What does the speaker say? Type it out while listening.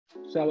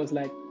So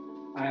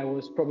I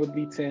was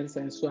probably tense,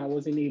 and so I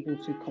wasn't able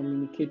to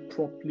communicate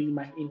properly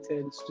my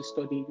intent to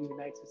study in the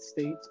United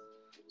States.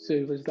 So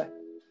it was like,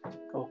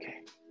 okay,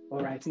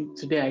 all right,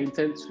 today I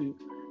intend to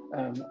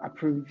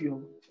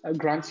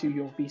grant you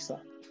your visa.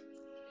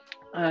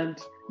 And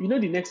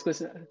the next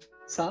question,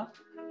 sir?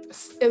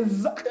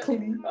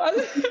 Exactly.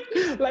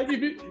 Like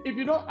if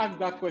you don't ask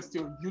that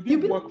question, you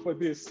didn't work for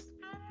this.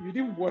 You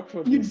didn't work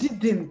for You this.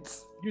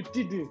 didn't. You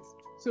didn't.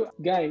 So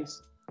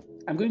guys,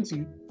 I'm going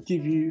to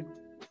give you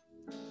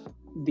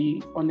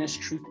the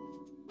honest truth.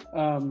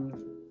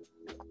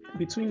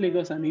 Between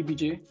Lagos and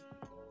ABJ,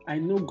 I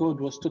know God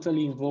was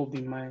totally involved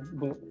in mine,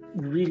 but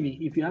really,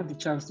 if you have the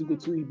chance to go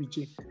to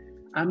ABJ,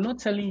 I'm not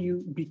telling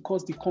you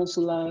because the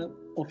consular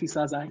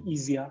officers are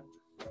easier.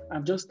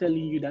 I'm just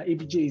telling you that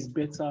ABJ is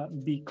better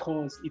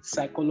because it's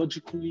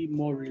psychologically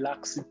more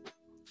relaxing.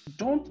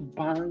 Don't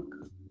bank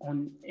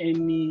on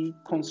any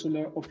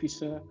consular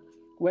officer,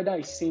 whether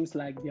it seems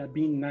like they are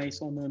being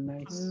nice or not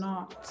nice.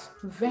 Not.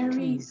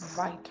 Very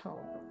vital.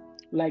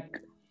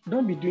 Like,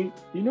 don't be doing,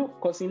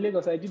 because in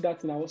Lagos, I did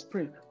that and I was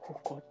praying, oh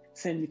God,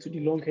 send me to the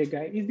long hair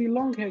guy. It's the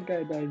long hair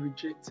guy that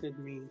rejected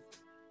me.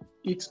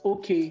 It's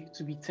okay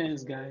to be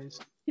tense, guys.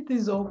 It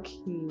is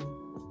okay.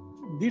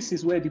 This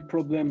is where the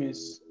problem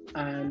is,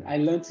 and I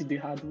learned it the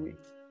hard way.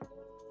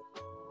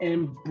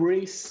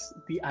 Embrace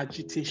the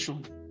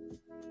agitation.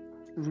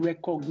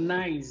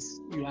 Recognize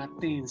you are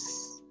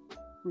tense.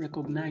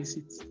 Recognize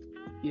it.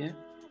 Yeah?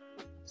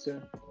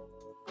 So.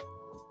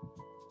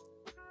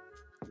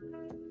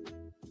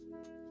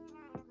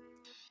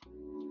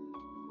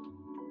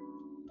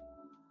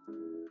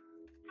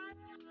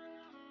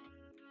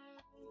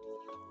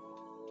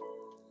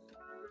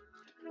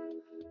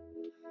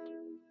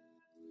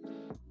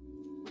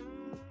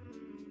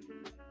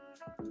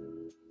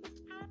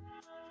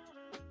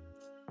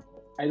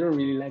 I don't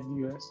really like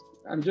the US.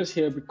 I'm just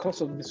here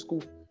because of the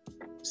school,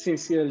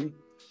 sincerely.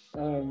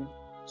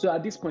 So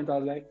at this point, I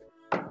was like,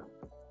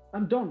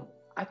 I'm done.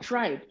 I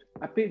tried.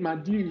 I paid my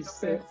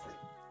dues. I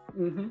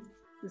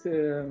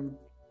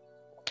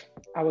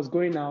was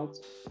going out.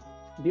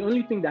 The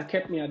only thing that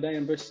kept me at that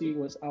embassy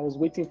was I was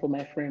waiting for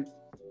my friend.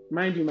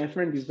 Mind you, my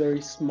friend is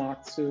very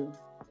smart, so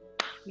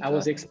I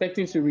was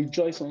expecting to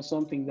rejoice on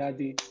something that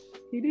day.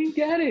 He didn't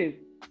get it.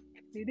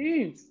 He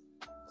didn't.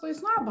 So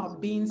it's not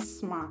about being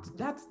smart.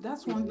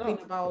 That's one thing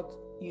about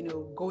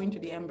going to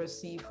the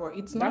embassy for.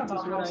 It's not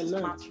about how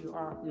smart you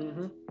are.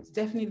 Mm-hmm. It's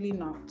definitely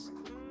not.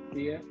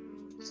 Yeah.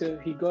 So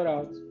he got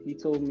out. He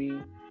told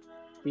me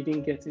he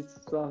didn't get it.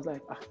 So I was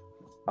like,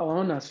 our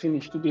honor has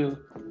finished today.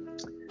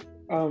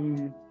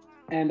 And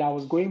I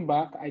was going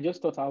back. I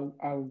just thought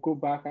I'll go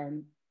back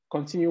and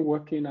continue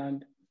working,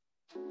 and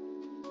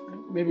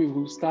maybe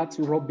we'll start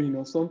robbing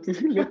or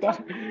something later,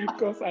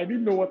 because I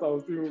didn't know what I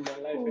was doing with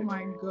my life. Oh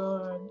my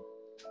God.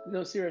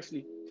 No,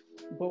 seriously.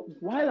 But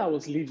while I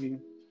was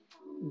leaving,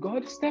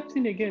 God stepped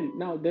in again.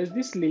 Now, there's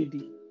this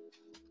lady.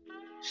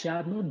 She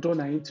had not done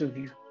an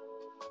interview,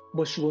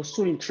 but she was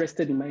so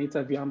interested in my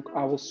interview.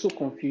 I was so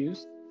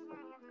confused.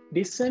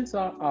 They sent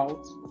her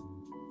out.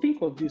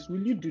 Think of this.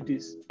 Will you do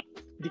this?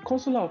 The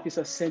consular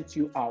officer sent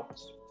you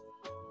out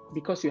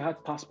because you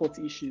had passport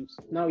issues.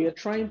 Now you're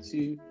trying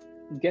to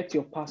get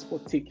your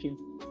passport taken.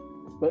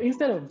 But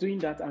instead of doing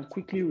that and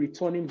quickly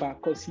returning back,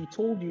 because he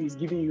told you he's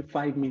giving you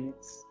 5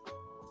 minutes,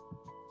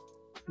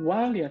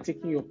 while you're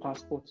taking your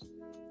passport,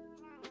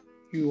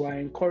 you are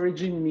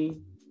encouraging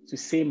me to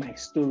say my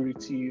story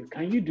to you.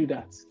 Can you do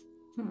that?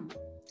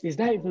 Is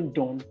that even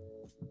done?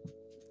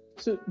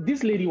 So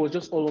this lady was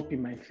just all up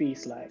in my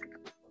face, like,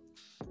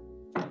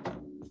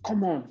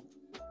 come on,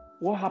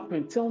 what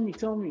happened? Tell me.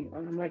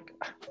 And I'm like,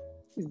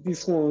 it's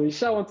this one.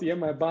 She want to hear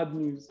my bad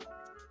news.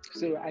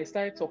 So I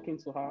started talking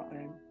to her,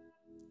 and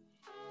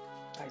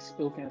I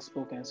spoke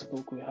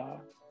with her.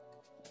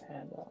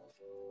 And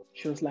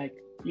she was like,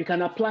 you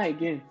can apply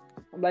again.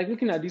 I'm like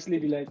looking at this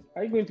lady like,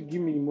 are you going to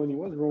give me the money?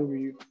 What's wrong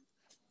with you?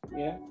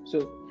 Yeah.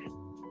 So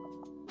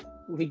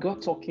we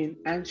got talking,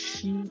 and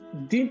she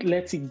didn't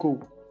let it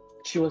go.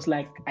 She was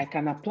like, I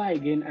can apply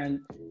again. And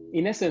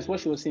in essence, what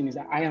she was saying is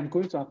that I am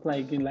going to apply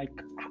again. Like,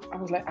 I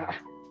was like,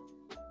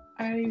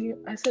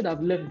 I said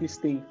I've left this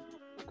thing,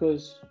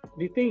 because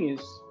the thing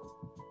is,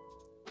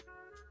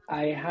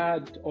 I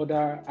had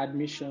other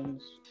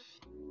admissions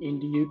in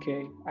the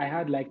UK. I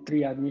had like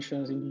 3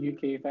 admissions in the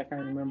UK, if I can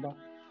remember.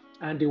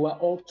 And they were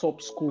all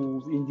top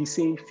schools in the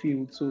same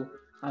field. So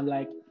I'm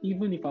like,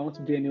 even if I want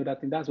to do any other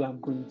thing, that's what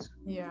I'm going to.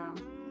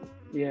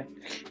 Yeah.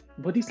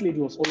 But this lady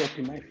was all up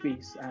in my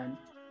face, and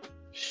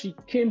she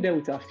came there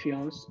with her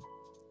fiance.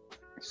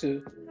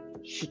 So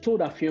she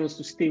told her fiance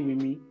to stay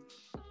with me,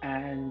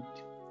 and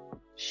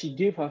she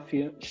gave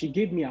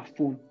me a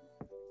phone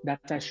that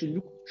I should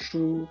look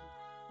through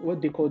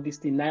what they call this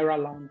thing, Naira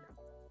Land,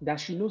 that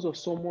she knows of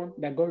someone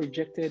that got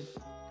rejected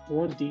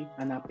one day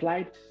and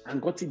applied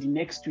and got it the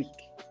next week.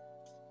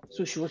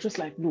 So she was just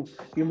like, no,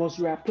 you must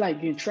reapply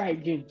again, try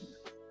again.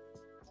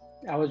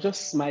 I was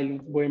just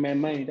smiling, but in my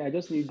mind, I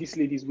just knew this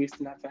lady is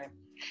wasting her time.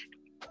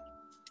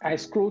 I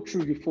scrolled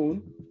through the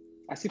phone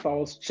as if I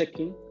was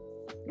checking,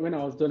 when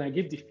I was done, I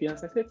gave the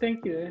fiance. I said,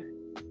 thank you.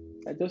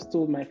 I just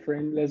told my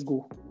friend, let's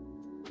go.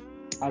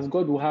 As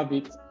God will have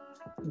it,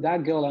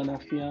 that girl and her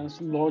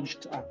fiance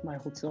lodged at my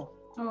hotel.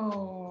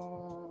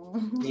 Oh.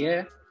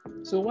 Yeah.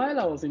 So while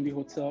I was in the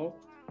hotel,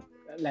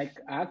 like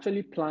I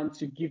actually planned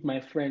to give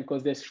my friend,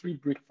 because there's free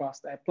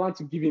breakfast, I planned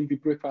to give him the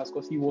breakfast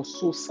because he was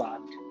so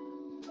sad.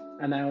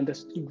 And I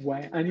understood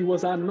why. And he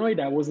was annoyed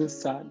I wasn't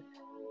sad.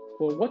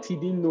 But what he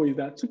didn't know is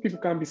that two people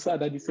can't be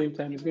sad at the same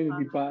time. It's going to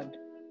be bad.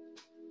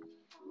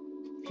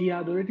 He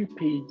had already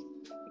paid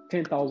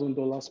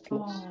 $10,000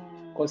 plus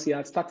because he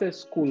had started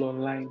school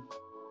online.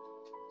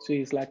 So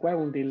he's like, why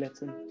won't they let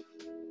him?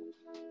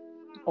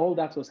 All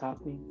that was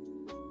happening.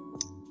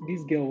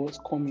 This girl was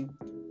coming.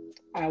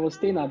 I was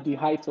staying at the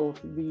height of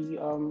the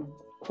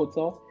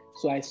hotel.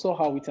 So I saw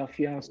her with her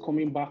fiance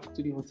coming back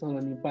to the hotel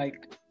on a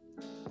bike.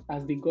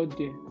 As they got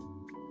there,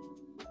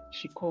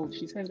 she called.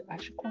 She said, I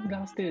should come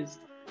downstairs,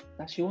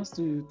 that she wants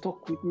to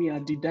talk with me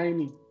at the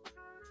dining.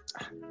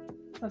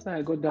 That's how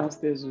I got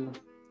downstairs.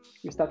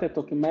 We started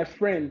talking. My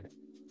friend,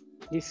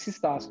 his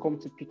sister has come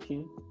to pick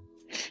him.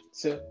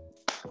 So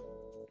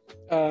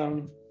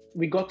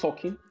we got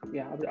talking.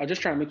 Yeah, I'll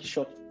just try and make it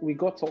short. We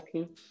got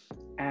talking,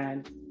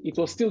 and it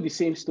was still the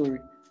same story.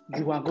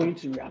 You are going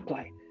to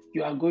reapply.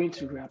 You are going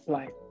to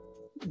reapply.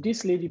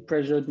 This lady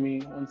pressured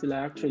me until I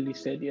actually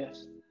said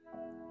yes.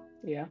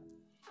 Yeah.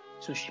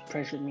 So she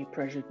pressured me.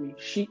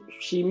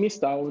 She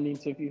missed her own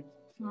interview.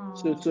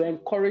 So to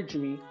encourage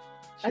me,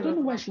 I don't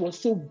know why she was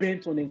so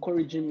bent on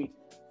encouraging me.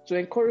 To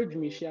encourage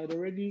me, she had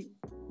already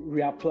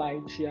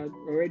reapplied. She had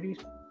already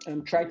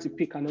tried to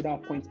pick another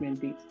appointment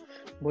date,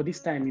 but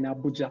this time in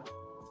Abuja,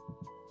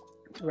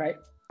 right?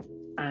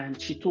 And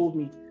she told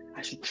me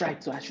I should try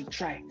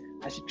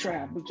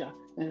Abuja.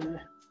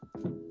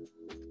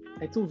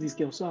 I told this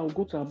girl, so I'll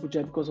go to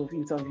Abuja because of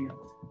interview.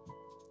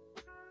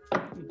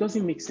 It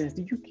doesn't make sense.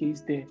 The UK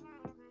is there.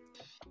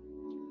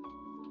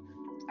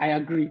 I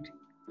agreed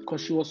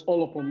because she was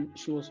all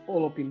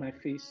up in my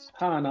face.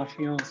 Her and her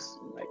fiance,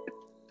 like,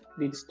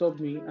 they disturbed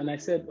me, and I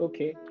said,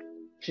 okay.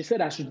 She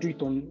said I should do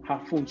it on her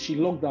phone. She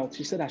logged out.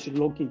 She said I should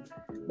log in,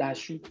 that I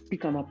should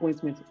pick an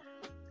appointment.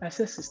 I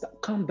said, sister,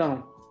 calm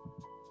down.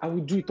 I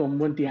will do it on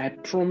Monday. I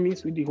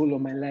promise with the whole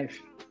of my life.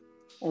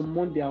 On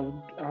Monday, I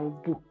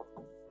will book.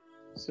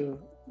 So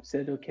I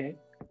said, okay.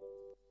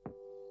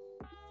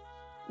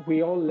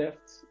 We all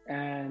left,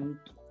 and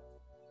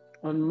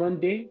on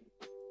Monday,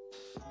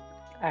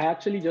 I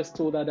actually just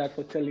told her that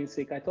for telling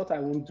sake. I thought I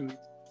won't do it.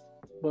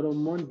 But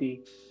on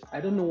Monday, I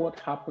don't know what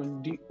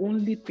happened. The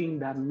only thing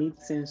that made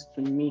sense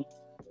to me,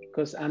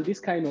 because I'm this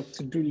kind of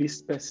to-do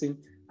list person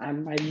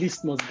and my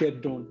list must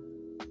get done.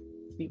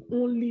 The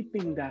only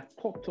thing that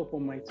popped up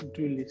on my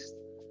to-do list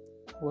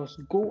was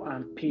go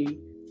and pay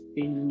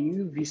a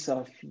new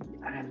visa fee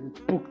and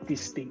book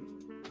this thing.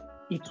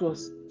 It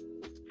was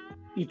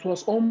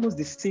almost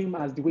the same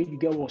as the way the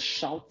girl was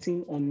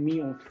shouting on me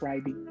on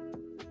Friday.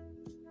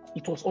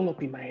 It was all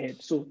up in my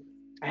head. So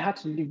I had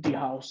to leave the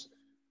house.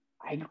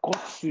 I got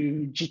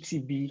to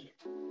GTB.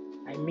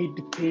 I made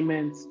the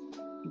payment,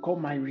 got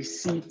my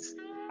receipt.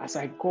 As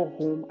I got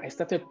home, I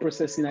started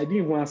processing. I didn't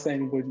even answer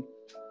anybody.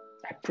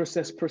 I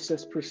processed,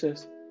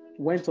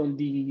 went on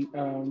the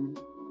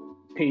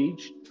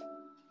page,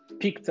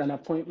 picked an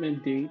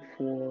appointment date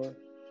for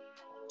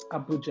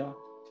Abuja.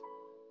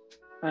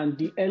 And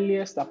the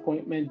earliest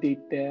appointment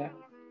date there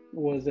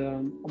was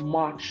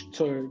March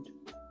 3rd,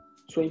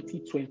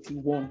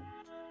 2021.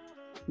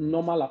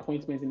 Normal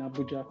appointment in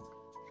Abuja.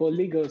 For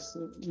Lagos,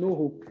 no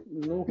hope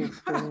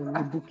for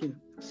rebooking.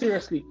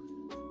 Seriously,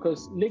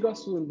 because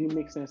Lagos didn't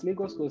make sense.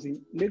 Lagos is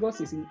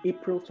in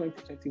April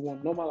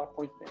 2021, normal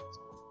appointment.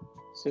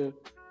 So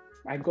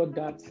I got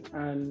that,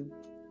 and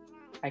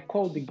I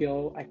called the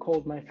girl, I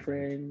called my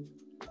friend,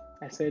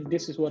 I said,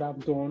 this is what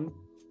I've done.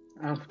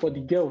 And for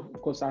the girl,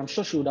 because I'm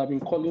sure she would have been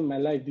calling my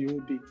life the whole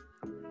day,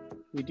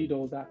 we did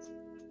all that.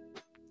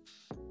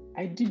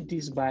 I did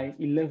this by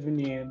 11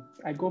 a.m.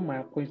 I got my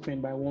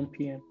appointment by 1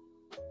 p.m.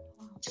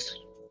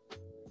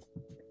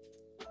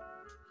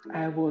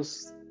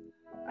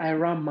 I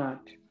ran mad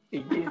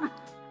again.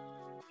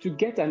 To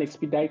get an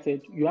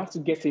expedited, you have to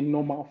get a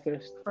normal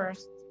first.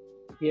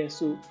 Yeah,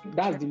 so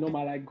that's the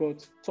normal I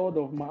got, 3rd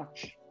of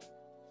March.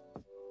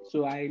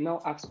 So I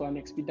now asked for an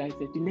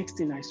expedited. The next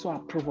thing I saw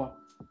approval,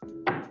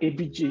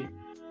 ABJ.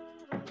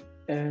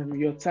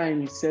 Your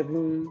time is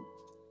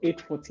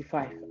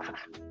 8:45.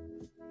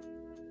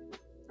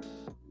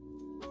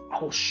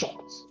 I was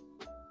shocked.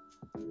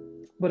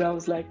 But I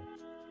was like,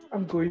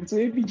 I'm going to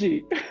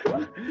ABJ.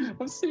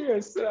 I'm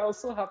serious. So I was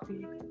so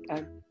happy.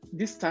 And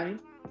this time,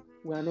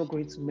 we are not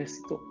going to mess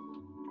it up.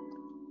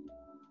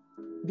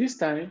 This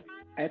time,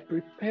 I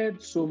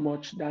prepared so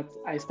much that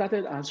I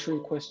started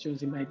answering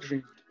questions in my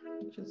dream.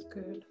 Which is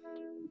good.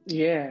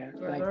 Yeah.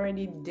 It was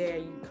already there.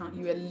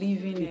 You were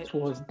living it. It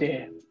was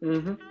there.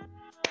 Mm-hmm.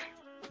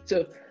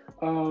 So,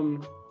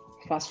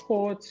 fast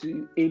forward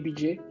to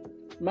ABJ.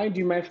 Mind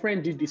you, my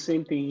friend did the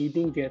same thing. He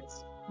didn't get.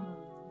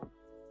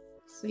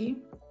 See?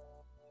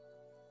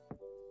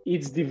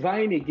 It's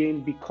divine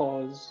again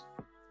because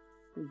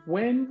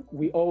when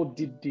we all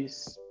did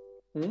this,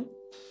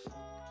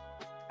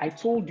 I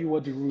told you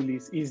what the rule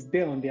is. It's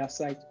there on their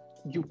site.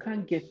 You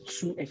can't get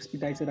 2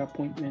 expedited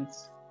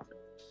appointments.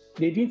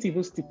 They didn't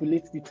even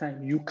stipulate the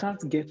time. You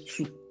can't get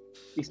 2.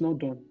 It's not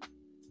done.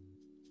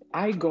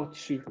 I got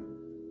 2.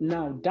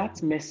 Now,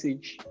 that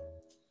message,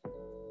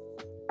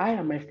 I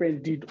and my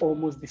friend did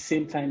almost the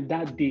same time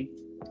that day.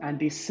 And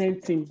they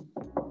sent him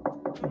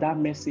that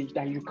message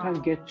that you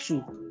can't get 2.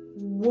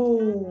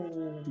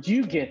 Whoa. Do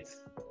you get?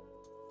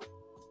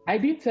 I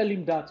didn't tell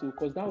him that too,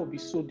 because that would be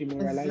so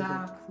demoralizing.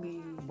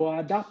 Exactly. But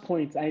at that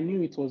point, I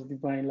knew it was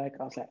divine. Like,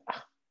 I was like,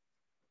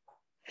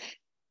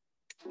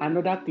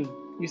 Another thing,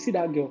 you see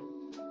that girl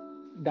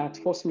that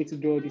forced me to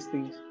do all these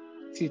things?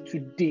 Till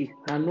today,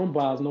 her number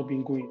has not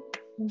been going.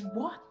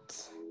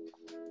 What?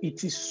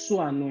 It is so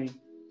annoying.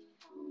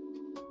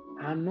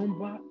 Her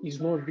number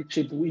is not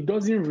reachable. It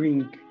doesn't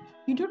ring.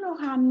 You don't know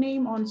her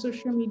name on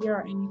social media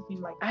or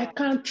anything like that? I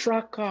can't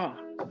track her.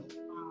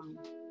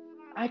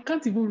 I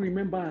can't even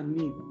remember her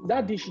name.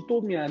 That day she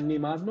told me her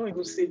name. I've not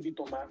even saved it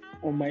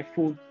on my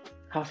phone.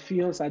 Her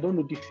fiance, I don't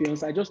know the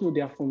fiance. I just know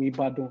they are from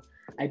Ibadan.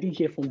 I didn't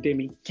hear from them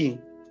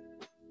again.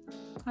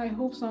 I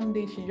hope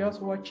someday she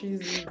just watches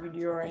this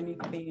video or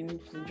anything.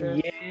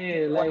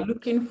 Like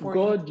looking for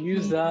God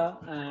use her,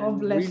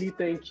 and really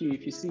thank you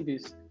if you see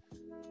this.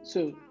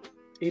 So,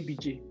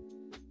 ABJ,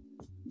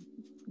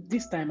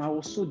 this time I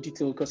was so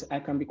detailed because I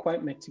can be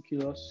quite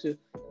meticulous. So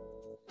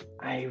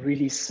I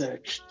really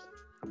searched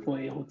for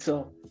a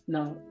hotel.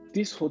 Now,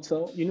 this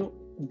hotel,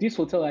 this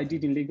hotel I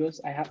did in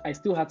Lagos, I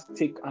still had to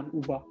take an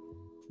Uber.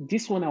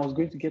 This one I was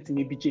going to get in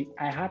ABJ,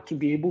 I had to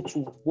be able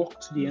to walk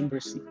to the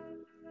embassy,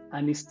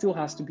 and it still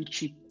has to be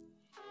cheap.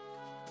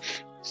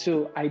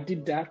 So I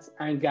did that,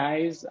 and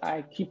guys,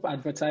 I keep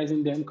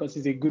advertising them because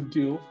it's a good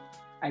deal.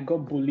 I got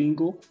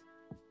Bolingo.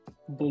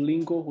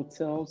 Bolingo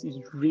Hotels is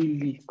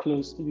really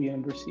close to the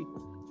embassy,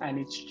 and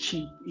it's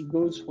cheap. It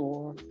goes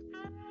for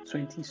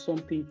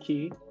 20-something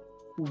K.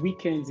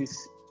 Weekends is,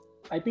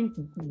 I think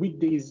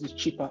weekdays is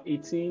cheaper,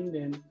 18,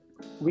 then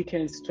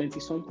weekends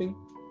 20-something.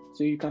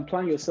 So you can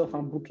plan yourself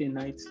and book a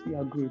night. You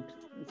are good.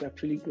 It's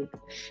actually good.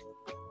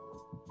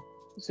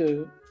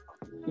 So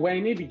we're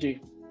in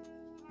ABJ.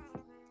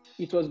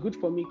 It was good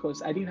for me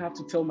because I didn't have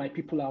to tell my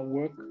people at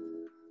work.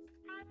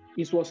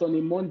 It was on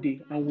a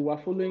Monday, and we were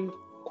following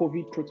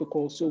COVID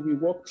protocol. So we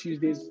worked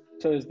Tuesdays,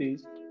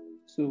 Thursdays.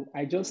 So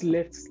I just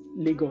left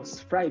Lagos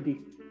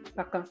Friday.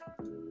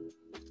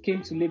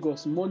 Came to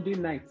Lagos Monday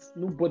night.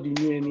 Nobody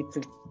knew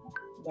anything.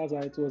 That's how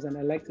it was, and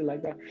I liked it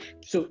like that.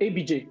 So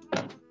ABJ,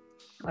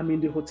 I'm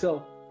in the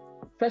hotel.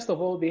 First of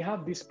all, they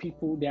have these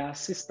people, their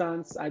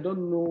assistants. I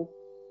don't know.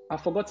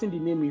 I've forgotten the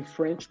name in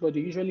French, but they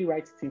usually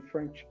write it in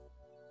French.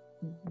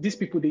 These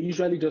people, they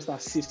usually just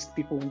assist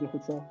people in the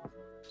hotel.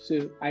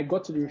 So I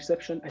got to the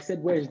reception. I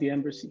said, where is the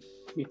embassy?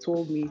 They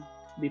told the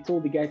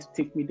guy to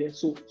take me there.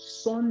 So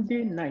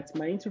Sunday night,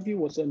 my interview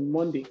was on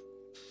Monday.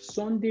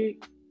 Sunday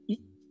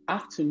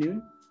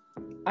afternoon,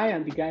 I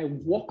and the guy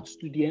walked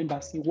to the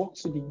embassy,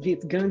 walked to the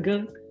gate.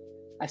 Gang.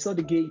 I saw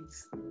the gate.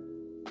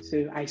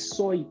 So I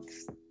saw it.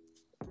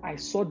 I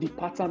saw the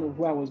pattern of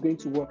where I was going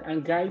to work.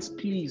 And guys,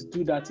 please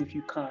do that if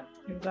you can.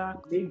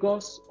 Exactly.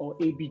 Lagos or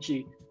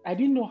ABJ. I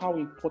didn't know how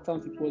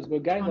important it was,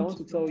 but guys, I want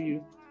to tell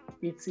you,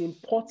 it's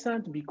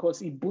important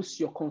because it boosts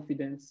your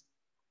confidence.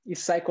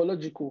 It's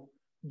psychological.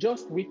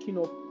 Just waking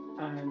up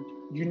and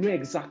you know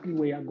exactly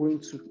where you're going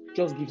to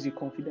just gives you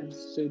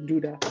confidence. So do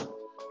that.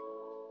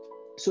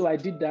 So I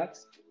did that.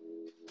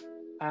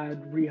 I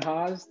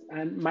rehearsed,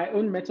 and my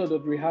own method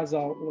of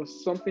rehearsal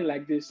was something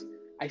like this.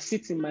 I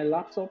sit in my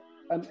laptop,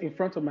 in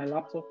front of my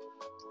laptop,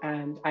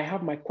 and I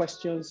have my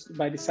questions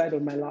by the side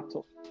of my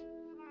laptop.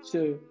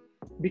 So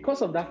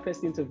because of that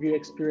first interview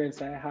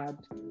experience I had,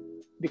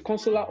 the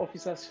consular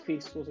officer's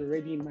face was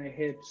already in my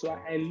head. So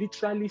I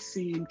literally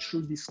see him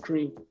through the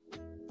screen.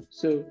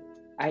 So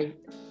I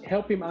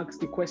help him ask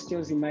the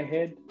questions in my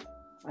head,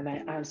 and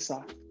I answer.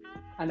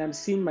 And I'm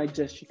seeing my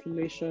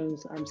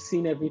gesticulations, I'm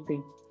seeing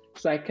everything.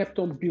 So I kept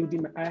on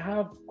building. I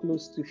have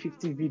close to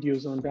 50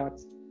 videos on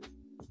that.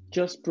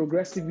 Just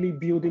progressively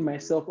building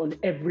myself on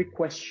every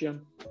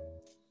question.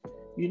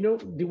 You know,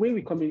 the way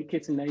we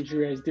communicate in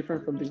Nigeria is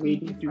different from the way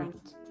they do.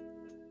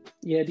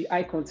 Yeah, the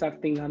eye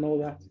contact thing and all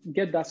that.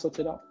 Get that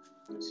sorted out.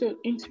 So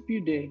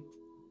interview day,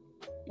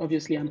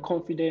 obviously I'm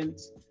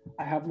confident.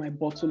 I have my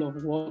bottle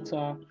of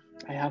water.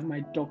 I have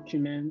my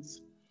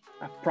documents.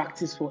 I've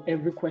practiced for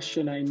every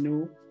question I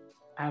know.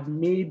 I've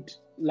made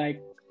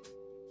like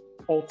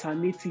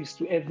alternatives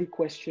to every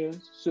question.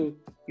 So,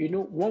 you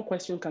know, one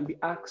question can be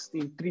asked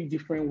in 3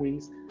 different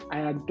ways. I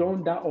had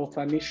done that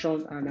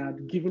alternation and I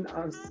had given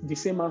the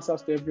same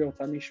answers to every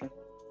alternation.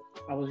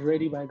 I was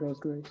ready by God's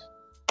grace.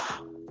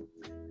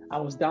 I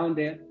was down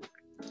there.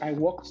 I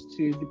walked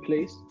to the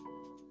place.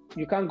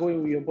 You can't go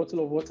in with your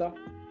bottle of water.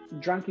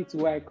 Drank it to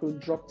where I could,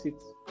 dropped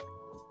it.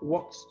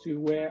 Walked to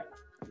where,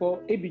 for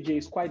ABJ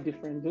is quite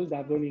different. Those that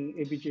have done in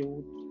ABJ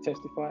would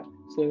testify.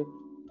 So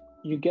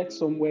you get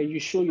somewhere, you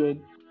show your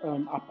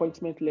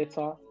appointment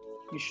letter,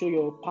 you show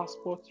your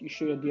passport, you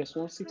show your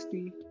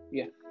DS-160.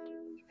 Yeah.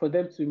 for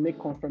them to make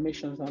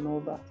confirmations and all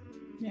that.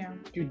 Yeah.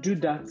 You do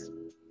that,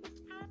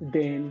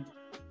 then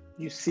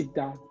you sit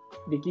down.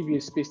 They give you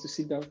a space to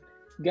sit down.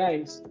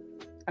 Guys,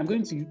 I'm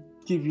going to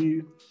give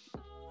you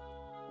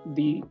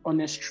the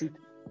honest truth.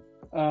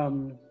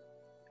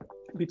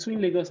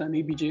 Between Lagos and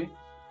ABJ,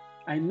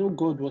 I know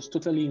God was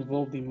totally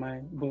involved in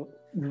mine, but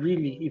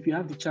really, if you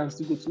have the chance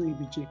to go to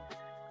ABJ,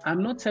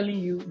 I'm not telling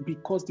you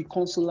because the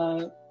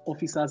consular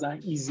officers are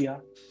easier.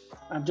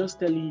 I'm just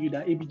telling you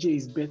that ABJ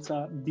is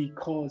better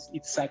because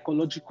it's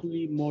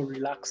psychologically more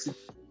relaxing.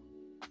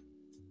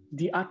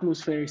 The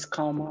atmosphere is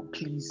calmer.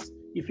 Please,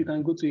 if you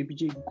can go to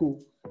ABJ, go.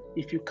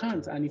 If you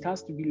can't, and it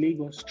has to be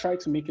Lagos, try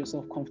to make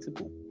yourself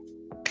comfortable.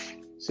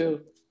 So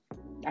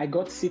I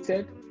got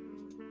seated.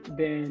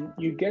 Then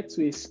you get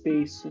to a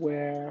space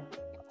where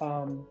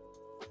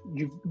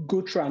you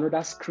go through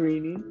another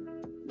screening,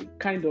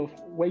 kind of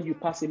where you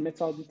pass a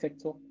metal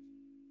detector.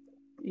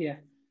 Yeah.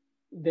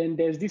 Then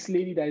there's this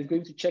lady that is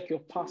going to check your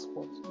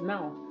passport.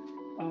 Now,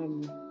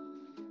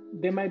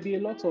 there might be a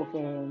lot of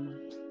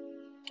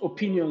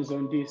opinions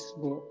on this,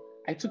 but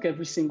I took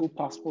every single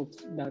passport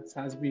that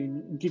has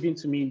been given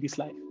to me in this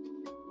life.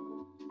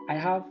 I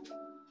have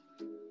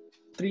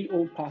 3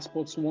 old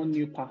passports, 1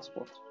 new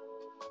passport.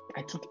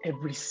 I took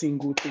every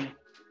single thing.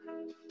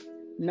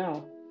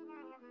 Now,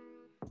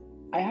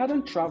 I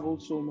hadn't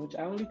traveled so much.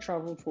 I only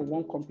traveled for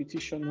 1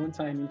 competition one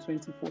time in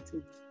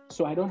 2014.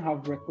 So I don't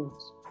have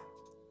records.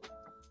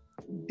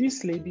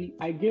 This lady,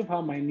 I gave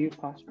her my new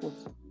passport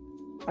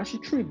and she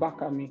threw it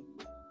back at me.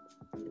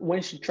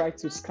 When she tried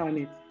to scan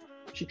it,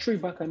 she threw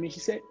it back at me. She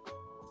said,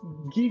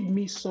 give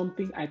me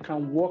something I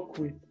can work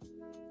with.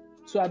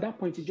 So at that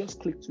point, it just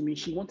clicked to me.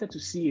 She wanted to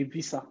see a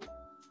visa.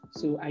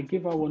 So I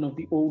gave her one of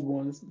the old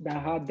ones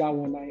that had that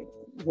one. I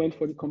went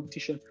for the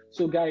competition.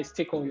 So guys,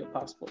 take all your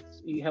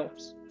passports. It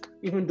helps.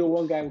 Even though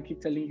one guy will keep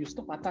telling you,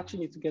 stop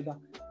attaching it together.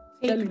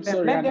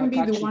 Let them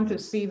be the one to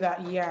see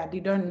that, yeah, they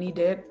don't need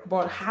it,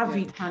 but have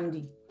it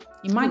handy.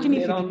 Imagine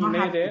if you did not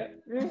have it.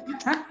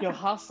 Your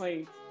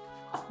hustling.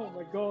 Oh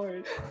my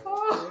God.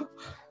 Oh.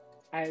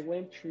 I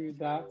went through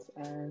that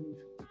and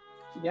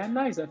yeah,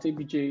 nice at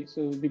ABJ.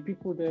 So the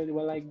people there, they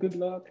were like, good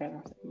luck. And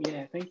I said,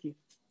 yeah, thank you.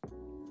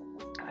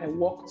 I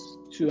walked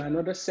to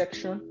another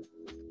section.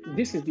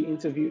 This is the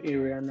interview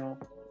area now.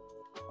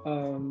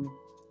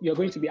 You're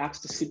going to be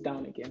asked to sit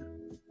down again,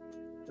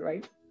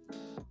 right?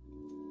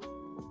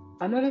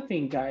 Another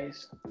thing,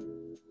 guys,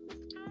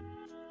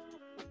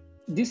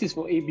 this is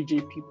for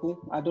ABJ people.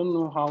 I don't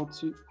know how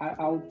to,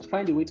 I'll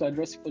find a way to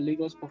address it for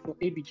Lagos, but for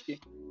ABJ,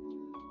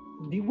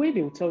 the way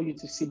they will tell you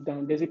to sit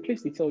down, there's a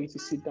place they tell you to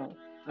sit down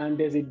and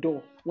there's a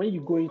door. When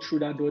you go in through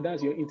that door,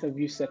 that's your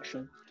interview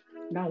section.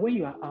 Now, when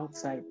you are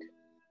outside,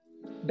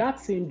 that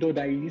same door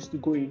that you used to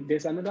go in,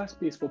 there's another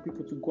space for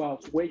people to go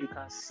out where you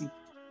can see.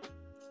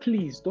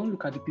 Please don't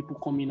look at the people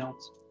coming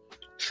out.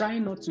 Try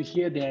not to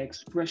hear their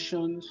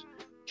expressions.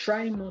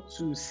 Try not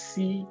to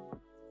see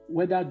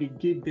whether they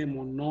gave them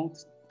or not.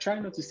 Try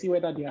not to see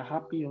whether they are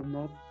happy or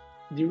not.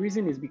 The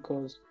reason is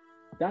because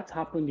that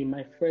happened in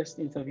my first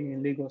interview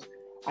in Lagos.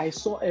 I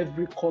saw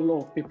every color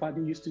of paper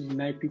they used to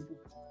deny people.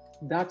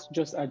 That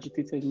just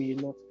agitated me a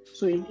lot.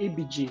 So in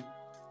ABJ,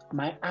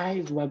 my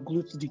eyes were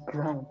glued to the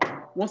ground.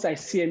 Once I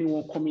see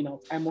anyone coming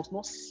out, I must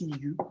not see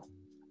you.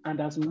 And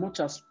as much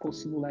as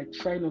possible, I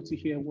try not to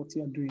hear what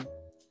you're doing.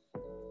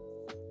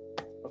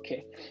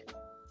 Okay.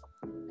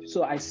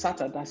 So I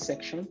sat at that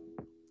section.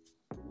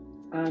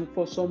 And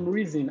for some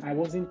reason, I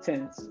wasn't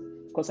tense.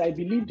 Because I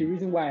believe the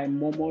reason why I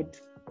murmured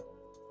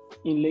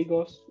in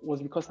Lagos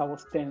was because I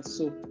was tense.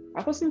 So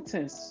I wasn't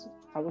tense.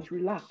 I was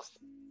relaxed.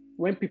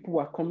 When people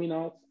were coming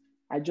out,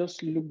 I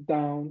just looked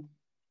down.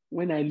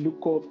 When I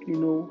look up,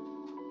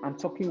 I'm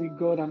talking with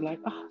God. I'm like,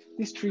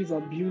 these trees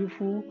are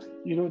beautiful,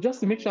 just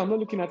to make sure I'm not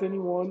looking at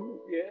anyone.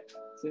 Yeah.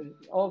 So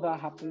all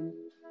that happened.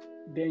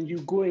 Then you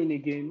go in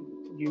again.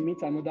 You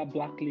meet another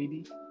black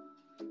lady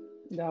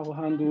that will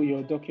handle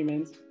your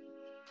documents.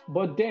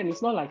 But then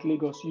it's not like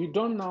Lagos. You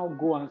don't now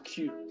go and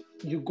queue.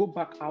 You go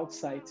back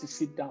outside to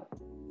sit down.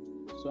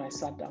 So I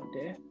sat down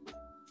there.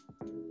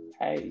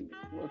 I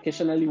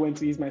occasionally went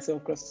to use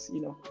myself because,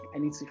 I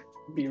need to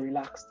be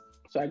relaxed.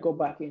 So I go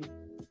back in.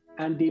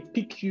 And they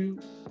pick you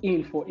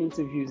in for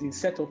interviews in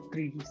set of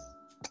 3s.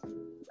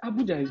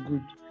 Abuja is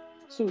good.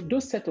 So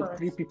those set of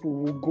 3 people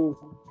will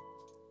go.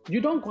 You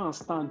don't go and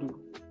stand though.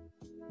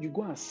 You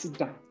go and sit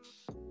down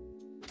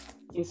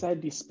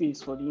inside the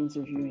space for the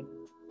interviewing.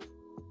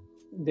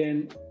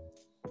 Then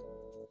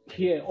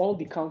here, all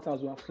the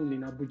counters were full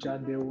in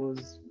Abuja. There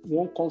was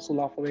 1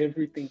 consular for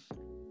everything.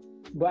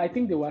 But I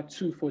think there were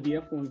 2 for the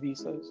F1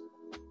 visas.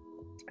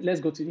 Let's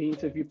go to the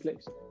interview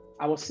place.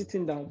 I was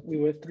sitting down. We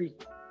were 3.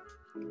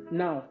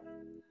 Now,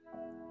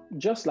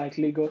 just like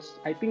Lagos,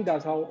 I think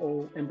that's how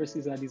all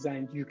embassies are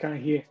designed. You can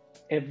hear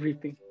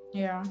everything.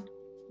 Yeah.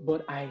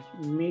 But I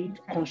made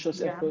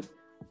conscious effort.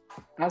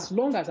 As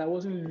long as I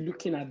wasn't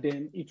looking at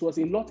them, it was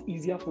a lot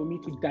easier for me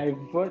to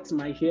divert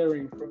my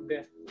hearing from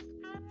there.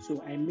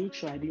 So I made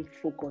sure I didn't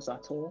focus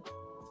at all.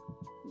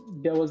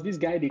 There was this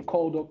guy they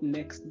called up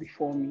next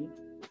before me,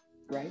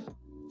 right?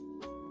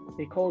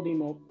 They called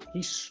him up.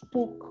 He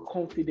spoke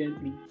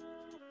confidently.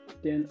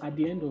 Then at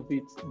the end of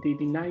it, they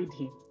denied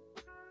him,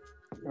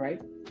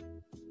 right?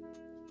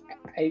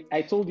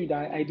 I told you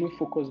that I didn't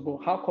focus, but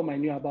how come I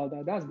knew about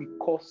that? That's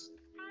because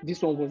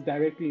this one was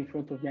directly in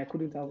front of me. I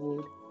couldn't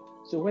avoid.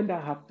 So when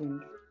that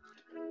happened,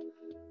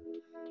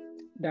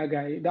 that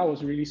guy, that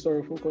was really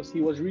sorrowful because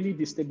he was really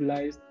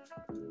destabilized.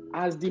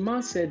 As the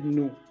man said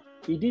no,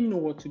 he didn't know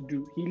what to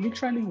do. He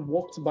literally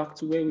walked back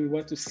to where we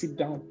were to sit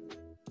down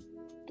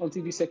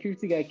until the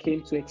security guy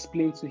came to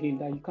explain to him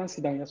that you can't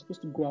sit down, you're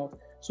supposed to go out.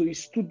 So he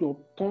stood up,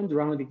 turned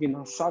around again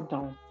and sat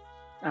down,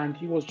 and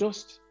he was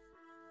just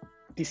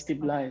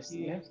destabilized.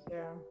 Yeah.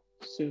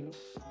 So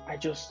I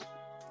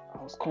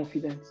was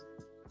confident,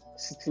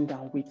 sitting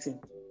down, waiting.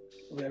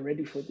 We're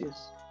ready for this.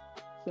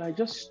 So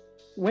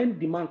when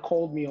the man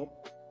called me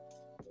up,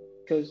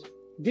 because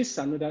this is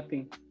another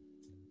thing.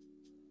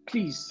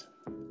 Please,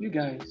 you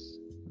guys,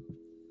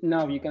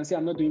 now you can see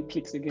I'm not doing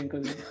clicks again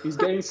because it's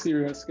getting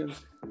serious.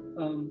 Because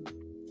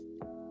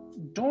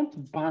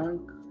don't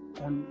bank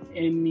on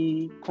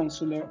any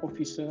consular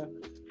officer,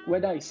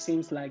 whether it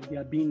seems like they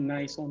are being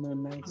nice or not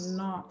nice.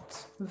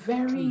 Not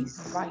very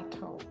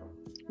vital.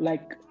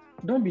 Like,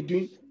 don't be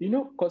doing,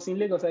 because in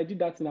Lagos I did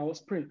that and I was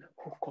praying,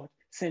 oh God,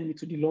 send me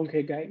to the long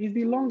hair guy. It's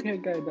the long hair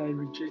guy that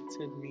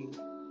rejected me.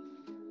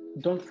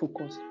 Don't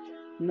focus.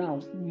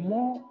 Now,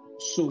 more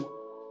so,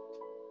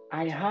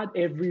 I had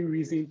every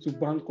reason to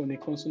bank on a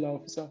consular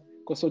officer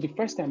because for the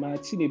first time I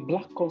had seen a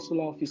black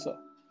consular officer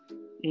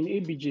in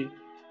ABJ.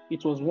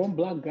 It was one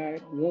black guy,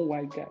 one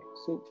white guy.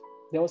 So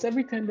there was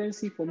every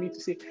tendency for me to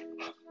say,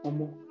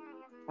 Omo,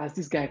 as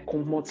this guy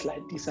comes out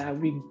like this, I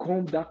will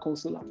gum that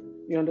consular.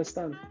 You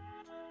understand?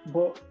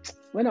 But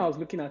when I was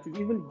looking at it,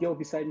 even the girl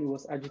beside me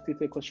was agitated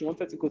because she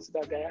wanted to go to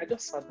that guy. I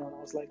just sat down.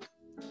 I was like,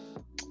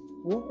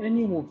 well,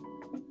 anyone,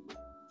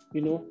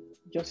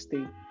 just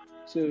stay.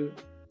 So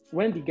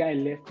when the guy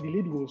left, the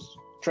lady was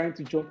trying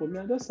to jump on me.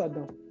 I just sat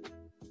down.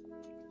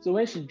 So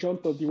when she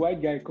jumped up, the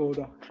white guy called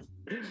her.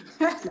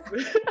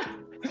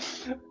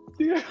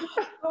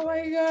 Oh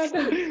my God.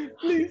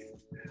 Please.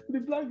 The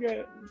black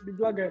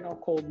guy now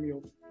called me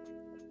up.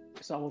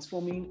 So I was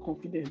forming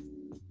confidence.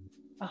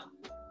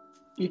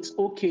 It's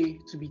okay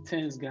to be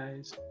tense,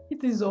 guys.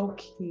 It is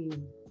okay.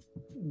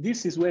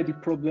 This is where the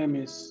problem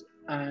is,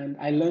 and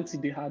I learned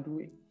it the hard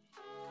way.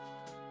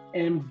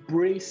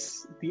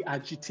 Embrace the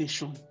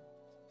agitation.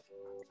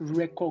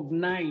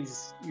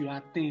 Recognize you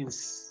are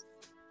tense.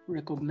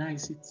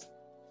 Recognize it.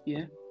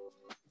 Yeah?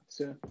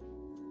 So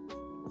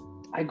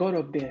I got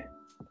up there.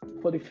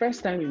 For the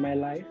first time in my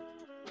life,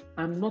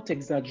 I'm not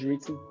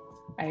exaggerating.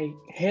 I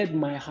heard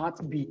my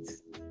heartbeat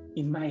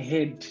in my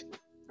head.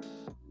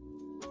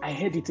 I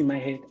heard it in my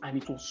head and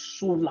it was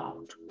so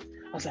loud.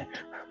 I was like,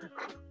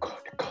 God.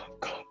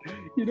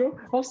 I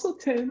was so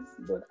tense,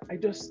 but I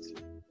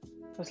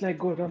was like,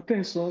 God, I'm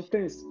tense.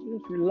 Just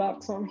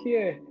relax, I'm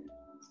here.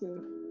 So,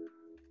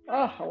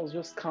 I was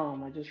just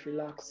calm. I just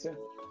relaxed.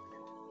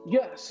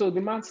 So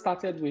the man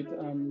started with,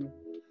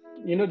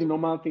 the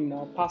normal thing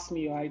now, pass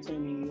me your item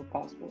and your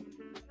passport.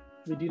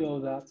 We did all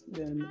that.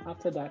 Then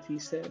after that, he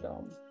said,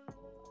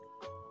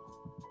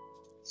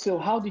 so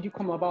how did you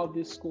come about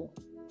this school?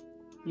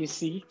 You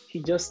see,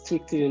 he just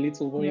tweaked it a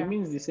little, but it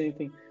means the same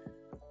thing.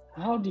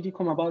 How did you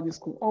come about this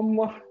school?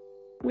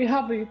 We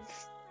have it.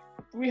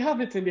 We have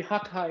it in the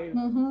archive.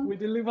 Mm-hmm. We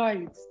deliver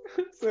it.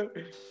 So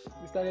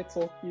we started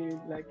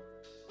talking. Like,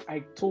 I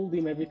told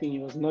him everything. He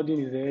was nodding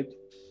his head.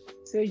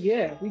 Say,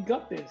 yeah, we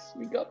got this.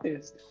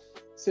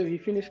 So he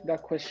finished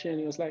that question.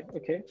 He was like,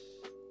 okay.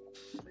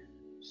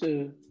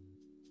 So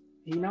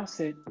he now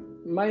said,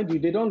 mind you,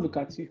 they don't look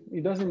at you.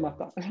 It doesn't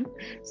matter.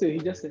 So he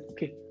just said,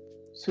 okay.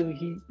 So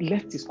he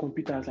left his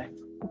computer. I was like,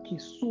 okay,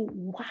 so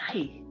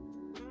why?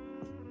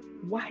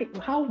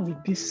 How will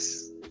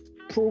this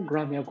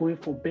program you're going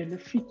for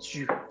benefit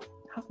you?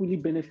 How will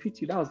it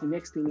benefit you? That was the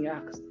next thing he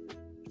asked.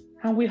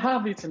 And we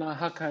have it in our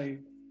archive.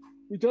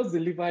 We just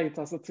deliver it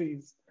as it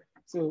is.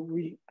 So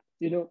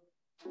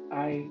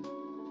I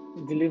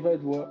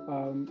delivered what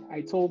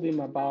I told him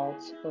about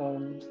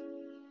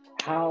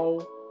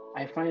how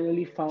I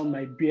finally found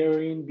my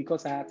bearing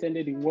because I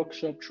attended a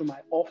workshop through my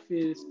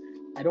office.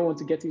 I don't want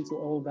to get into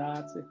all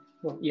that.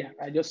 But yeah,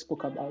 I just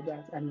spoke about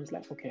that. And he was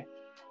like, okay.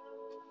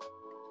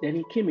 Then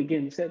he came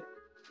again. He said,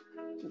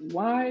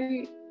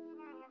 why,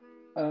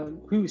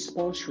 who is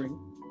sponsoring?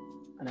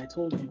 And I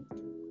told him.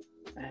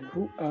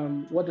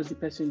 And what does the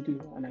person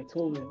do? And I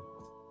told him.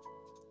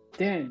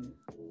 Then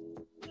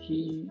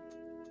he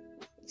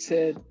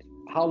said,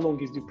 how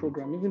long is the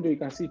program? Even though you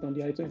can see it on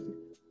the I-20.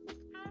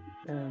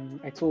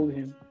 I told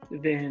him.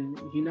 Then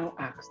he now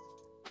asked,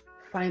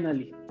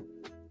 finally,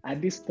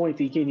 at this point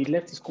again, he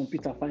left his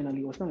computer finally.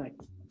 He was not like,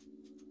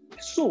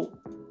 so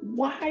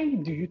why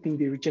do you think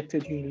they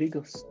rejected you in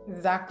Lagos?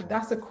 Exactly.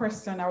 That's the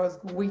question I was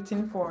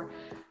waiting for.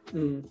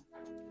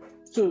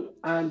 So,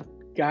 and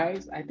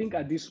guys, I think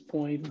at this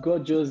point,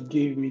 God just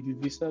gave me the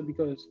visa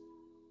because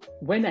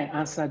when I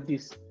answered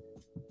this,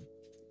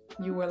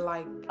 you were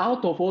like,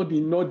 out of all the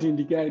nodding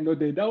the guy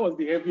nodded, that was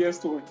the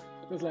heaviest one.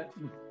 It was like,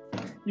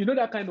 you know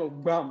that kind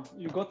of bam,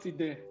 you got it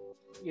there.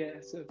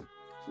 Yeah, so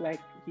like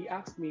he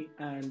asked me,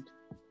 and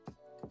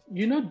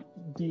you know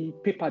the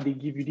paper they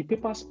give you, the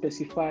paper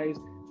specifies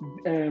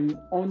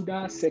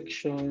under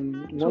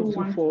section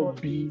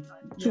 124B,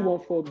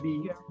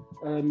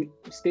 214B,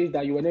 states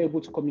that you were not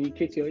able to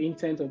communicate your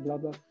intent or blah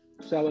blah.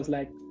 So I was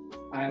like,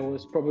 I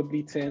was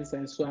probably tense,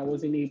 and so I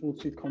wasn't able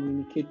to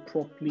communicate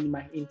properly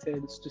my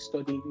intents to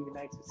study in the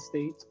United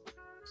States.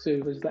 So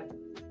it was like,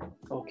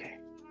 okay,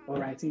 all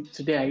right,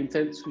 today I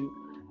intend to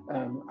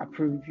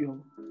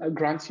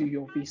grant you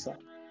your visa.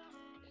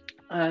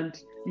 And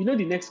you know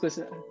the next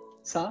question,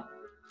 sir?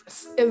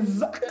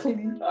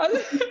 Exactly.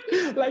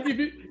 Like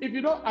if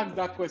you don't ask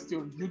that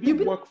question, you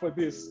didn't work for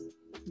this.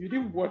 You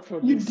didn't work for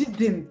this. You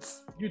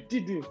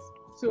didn't.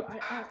 So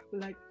I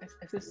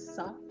said,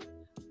 sir,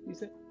 he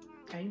said,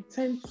 I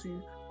intend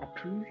to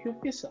approve your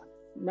visa.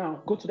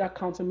 Now go to that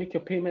counter, make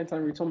your payment,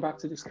 and return back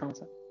to this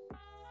counter.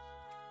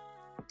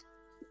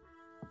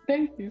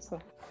 Thank you, sir.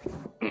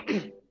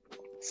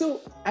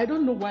 So I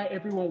don't know why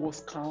everyone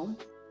was calm.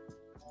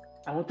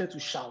 I wanted to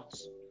shout.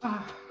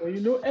 But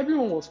you know,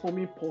 everyone was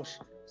forming posh.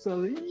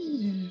 So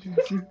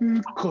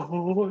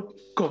God,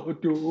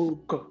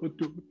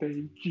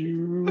 thank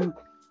you.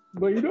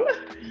 But you know,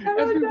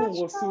 everyone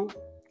was so.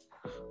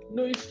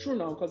 No, it's true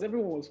now because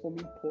everyone was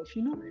forming posh.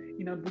 You know,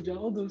 in Abuja,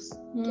 all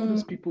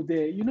those people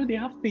there, you know, they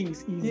have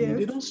things easy. Yes.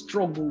 They don't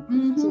struggle.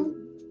 Mm-hmm. So,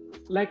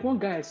 like one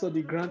guy I saw,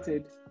 they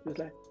granted. He was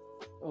like,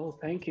 "Oh,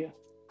 thank you."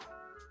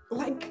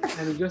 Like,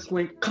 and he just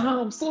went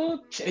calm, so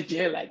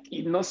cheje, like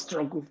he not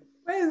struggle.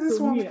 Where is this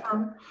one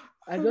from?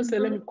 I just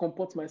said, let me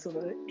comport myself.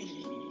 I said,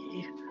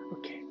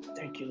 okay,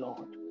 thank you,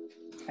 Lord.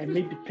 I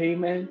made the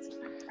payment.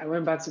 I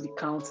went back to the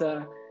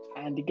counter,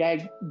 and the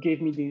guy gave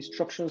me the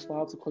instructions for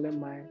how to collect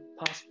my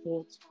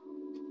passport.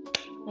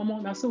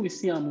 Mama, that's how we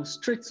see I'm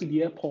straight to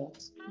the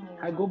airport.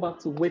 I go back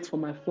to wait for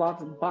my flight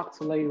back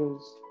to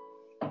Lagos.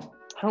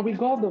 And we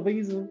got the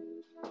visa.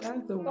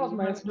 That was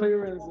my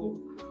experience.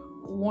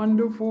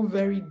 Wonderful,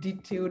 very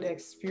detailed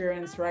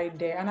experience right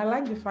there. And I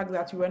like the fact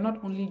that you were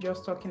not only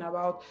just talking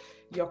about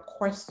your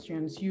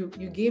questions, you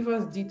gave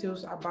us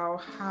details about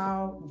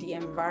how the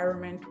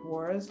environment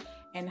was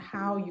and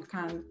how you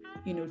can,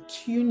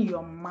 tune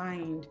your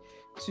mind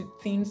to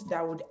things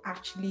that would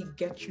actually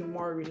get you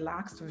more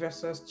relaxed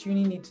versus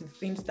tuning it to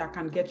things that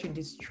can get you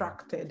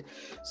distracted.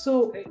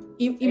 So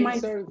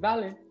sorry,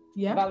 Valen.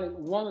 Yeah. Valen,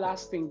 one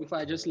last thing before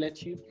I just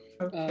let you.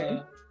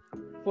 Okay.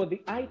 For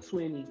the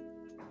I-20,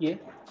 yeah,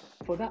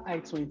 for that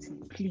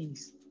I-20,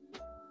 please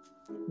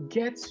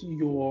get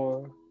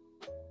your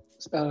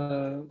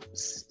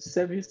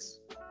service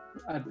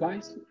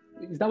advice.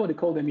 Is that what they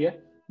call them? Yeah,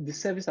 the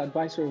service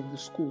advisor of the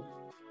school.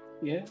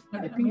 Yeah,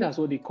 I think that's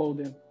what they call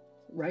them,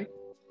 right?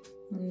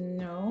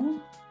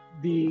 No.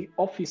 The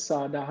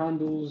officer that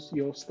handles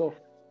your stuff.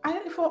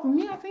 For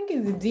me, I think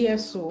it's the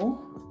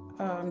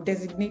DSO,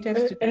 designated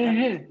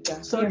student.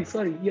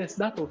 Sorry. Yes,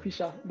 that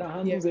official that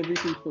handles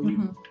everything for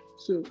you.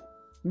 So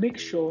make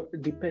sure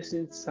the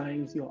person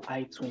signs your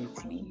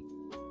I-20.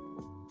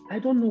 I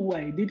don't know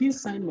why they didn't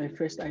sign my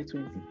first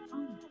I-20.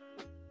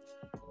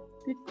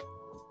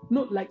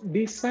 No, like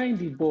they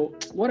signed it,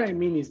 but what I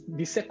mean is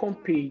the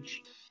second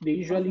page, they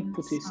usually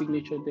put a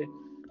signature there.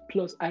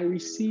 Plus, I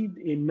received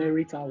a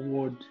merit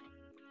award.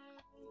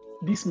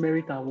 This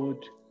merit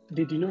award,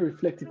 they did not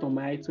reflect it on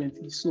my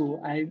I-20. So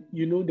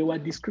there were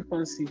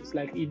discrepancies.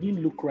 Like it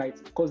didn't look right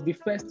because the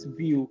first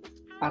view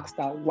asked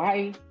her,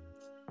 why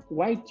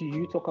do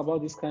you talk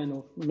about this kind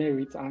of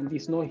merit and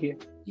it's not here?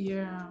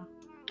 Yeah.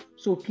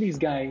 So please,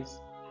 guys,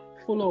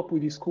 follow up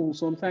with the school.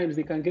 Sometimes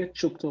they can get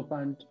choked up,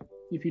 and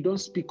if you don't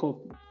speak up,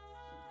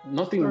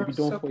 nothing will be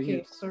done for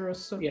you.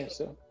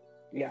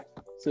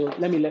 So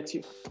let me let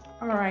you.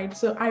 All right.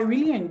 So I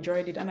really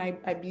enjoyed it. And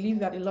I believe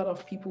that a lot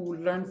of people will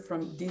learn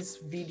from this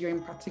video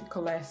in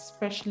particular,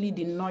 especially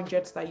the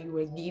nuggets that you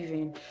were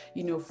giving,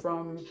 and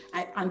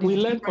the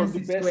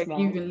differences you were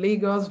giving,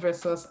 Lagos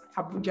versus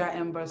Abuja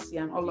Embassy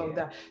and all of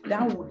that.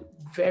 That would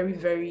very,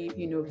 very,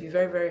 be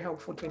very, very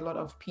helpful to a lot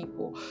of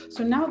people.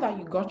 So now that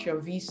you got your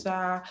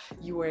visa,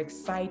 you were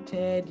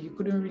excited, you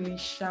couldn't really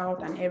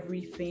shout and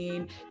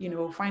everything,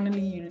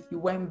 finally you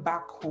went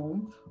back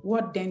home.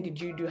 What then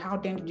did you do? How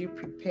then did you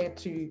prepare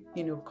to,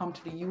 come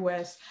to the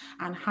US?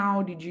 And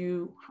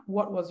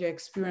what was your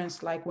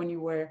experience like when you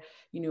were,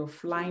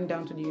 flying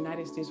down to the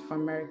United States of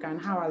America, and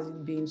how has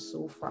it been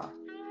so far?